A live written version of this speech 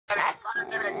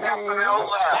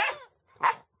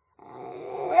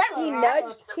He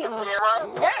nudged.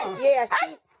 Yeah,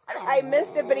 I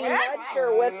missed it, but he nudged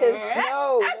her with his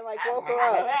nose and like woke her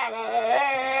up.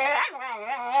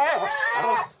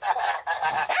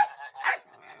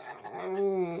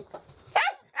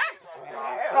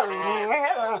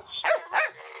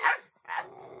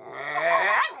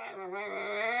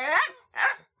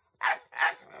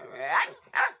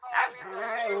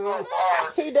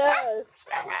 He does.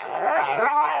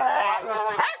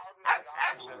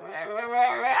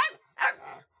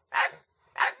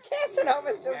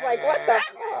 Casanova's just like, what the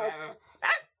fuck?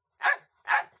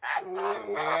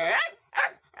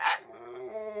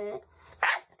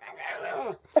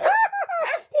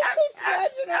 He keeps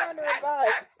nudging her under her butt.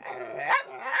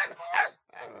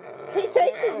 He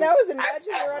takes his nose and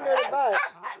nudges her under the butt.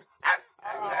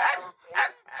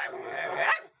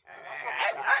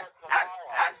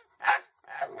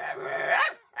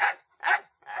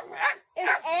 His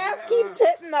ass keeps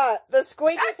hitting the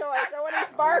squeaky toy, so when he's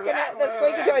barking it, the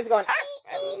squeaky toy's going.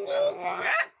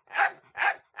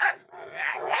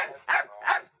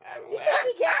 You should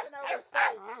see Casanova's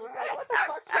face. She's like, what the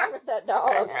fuck's wrong with that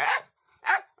dog?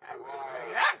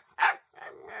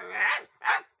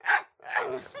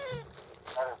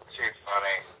 That's too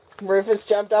funny. Rufus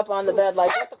jumped up on the bed like,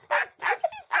 what the fuck? He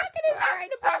fucking is trying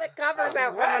to pull the covers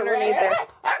out from underneath there.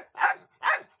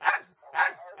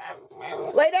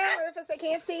 Lay down, Rufus. I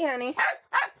can't see, honey.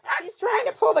 He's trying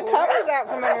to pull the covers out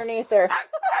from underneath her.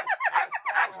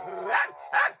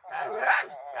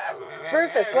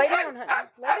 Rufus, lay down, honey.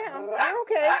 Lay down. You're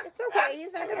okay. It's okay.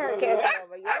 He's not going to hurt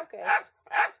Casanova. You're okay.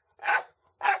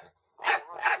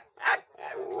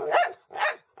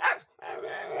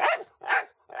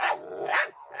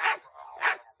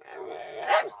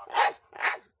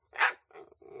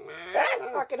 That is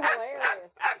fucking hilarious.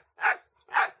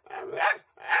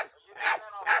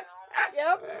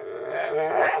 Yep.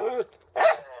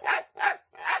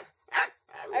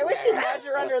 I wish he'd nudge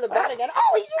her under the butt again.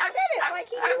 Oh, he just did it like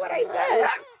he knew what I said.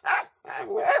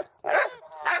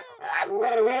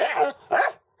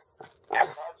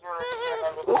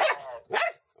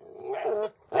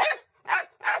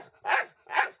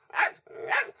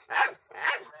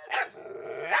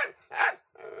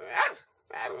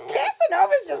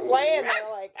 Casanova's just laying there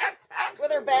like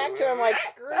with her back to him like,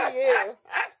 screw you.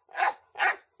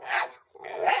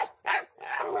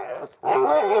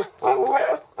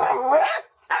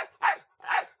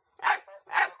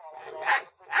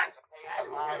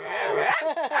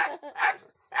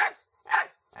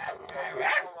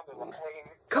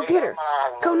 Go get her.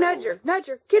 Go nudge her. Nudge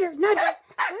her. Get her. Nudge her.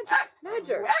 Nudge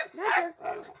her. Nudge her.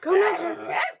 Go nudge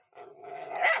her.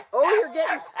 Oh, you're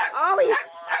getting... Oh,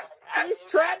 he's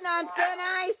treading on thin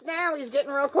ice now. He's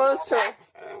getting real close to her.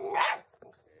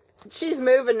 She's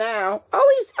moving now.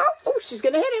 Oh, oh, she's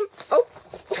going to hit him. Oh.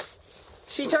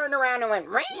 She turned around and went...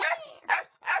 Ring.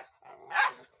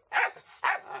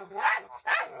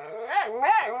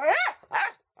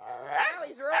 Now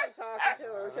he's really talking to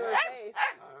her face.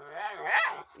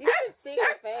 You should see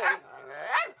her face.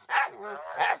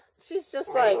 She's just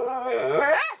like... Well,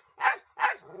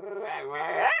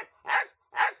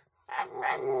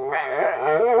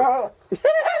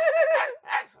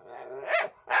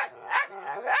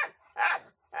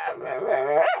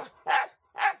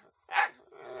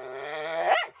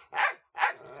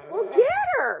 get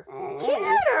her! Get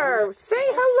her! Say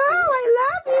hello, I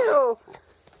love you!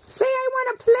 Say I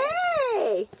want to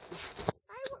play!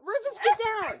 Rufus, get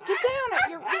down! Get down!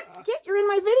 You're in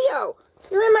my video!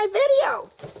 You're in my video!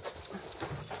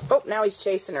 Oh, now he's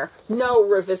chasing her. No,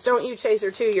 Rufus, don't you chase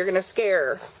her too. You're going to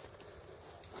scare her.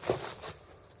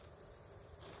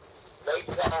 Wait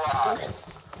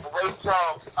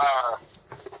till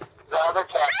the other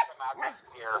cat come out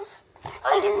here.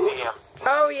 I didn't see him.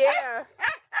 Oh, yeah.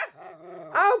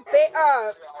 Oh,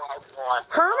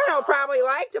 Herman will probably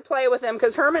like to play with him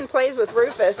because Herman plays with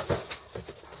Rufus.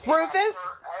 Rufus? Hey,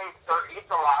 sir, he's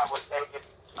alive with taking.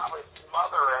 Probably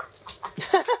smother him.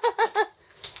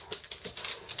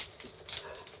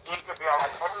 He could be all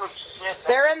like, holy shit.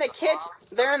 They're in the kitchen.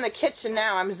 They're in the kitchen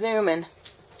now. I'm zooming.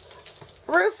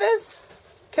 Rufus,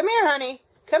 come here, honey.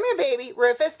 Come here, baby.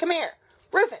 Rufus, come here.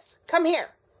 Rufus, come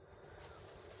here.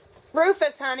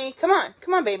 Rufus, honey, come on.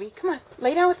 Come on, baby. Come on.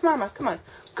 Lay down with Mama. Come on.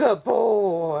 Good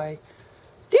boy.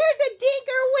 There's a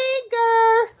dinker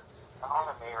winker. I'm on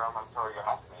the mirror. I'm sorry you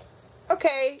helped me.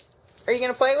 Okay. Are you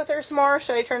going to play with her some more? Or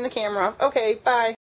should I turn the camera off? Okay, bye.